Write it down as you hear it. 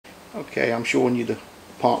Okay, I'm showing you the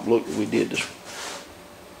pomp look that we did this.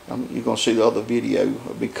 You're going to see the other video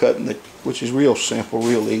of me cutting it, which is real simple,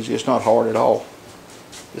 real easy. It's not hard at all.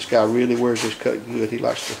 This guy really wears his cut good. He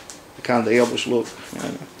likes the kind of the Elvis look.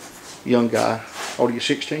 Young guy. How old are you,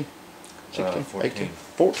 16? 16? 14. 18?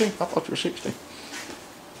 14? I thought you were 16.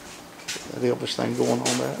 That Elvis thing going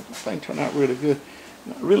on there. That thing turned out really good.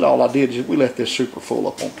 Really all I did is we left this super full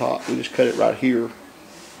up on top. We just cut it right here.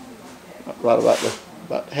 Right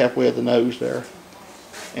about halfway of the nose there.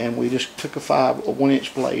 And we just took a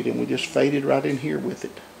 1-inch blade and we just faded right in here with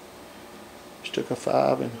it. Just took a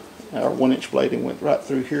 1-inch blade and went right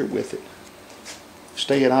through here with it.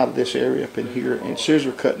 Staying out of this area up in here and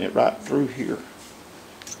scissor cutting it right through here.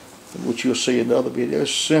 Which you'll see in the other video.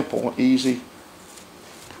 It's simple, easy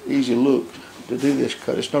look to do this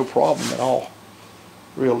cut. It's no problem at all.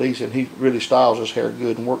 Real easy, and he really styles his hair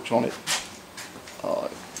good and works on it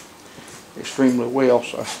extremely well.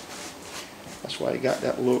 So that's why he got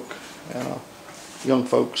that look. And young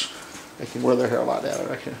folks, they can wear their hair like that. I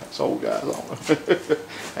reckon that's old guys on.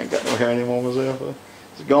 I ain't got no hair anymore myself.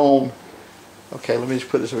 It's gone. Okay, let me just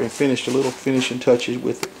put this over and finish the little finishing touches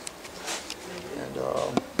with it. And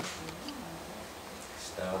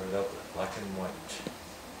styled it up black and white.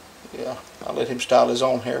 Yeah, I let him style his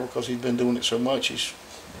own hair because he's been doing it so much. He's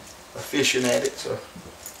efficient at it. So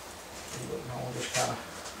I'll just kind of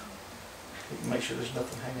make sure there's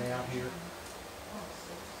nothing hanging out here.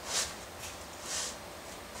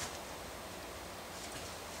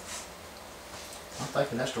 I'm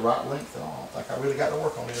thinking that's the right length and all. I don't think I really got to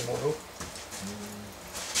work on it anymore though.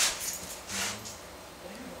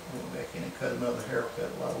 Went back in and cut another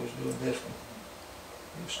haircut while I was doing this one.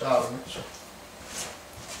 He was styling it. So.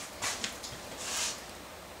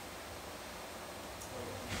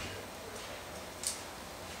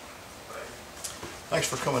 Thanks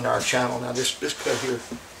for coming to our channel. Now this cut here,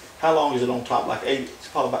 how long is it on top? Like 8, it's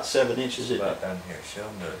probably about 7 inches. About down here. Show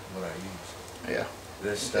them what I use. Yeah.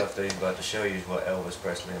 This stuff that he's about to show you is what Elvis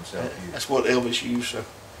Presley himself used. That's what Elvis used. So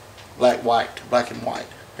black and white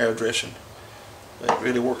hair dressing. It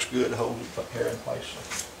really works good to hold the hair in place.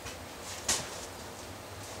 So.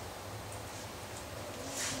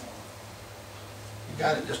 You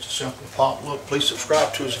got it. Just a simple pomp look. Please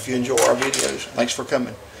subscribe to us if you enjoy our videos. Thanks for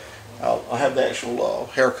coming. I'll have the actual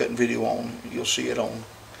haircutting video on. You'll see it on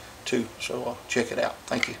too. So check it out.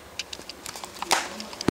 Thank you.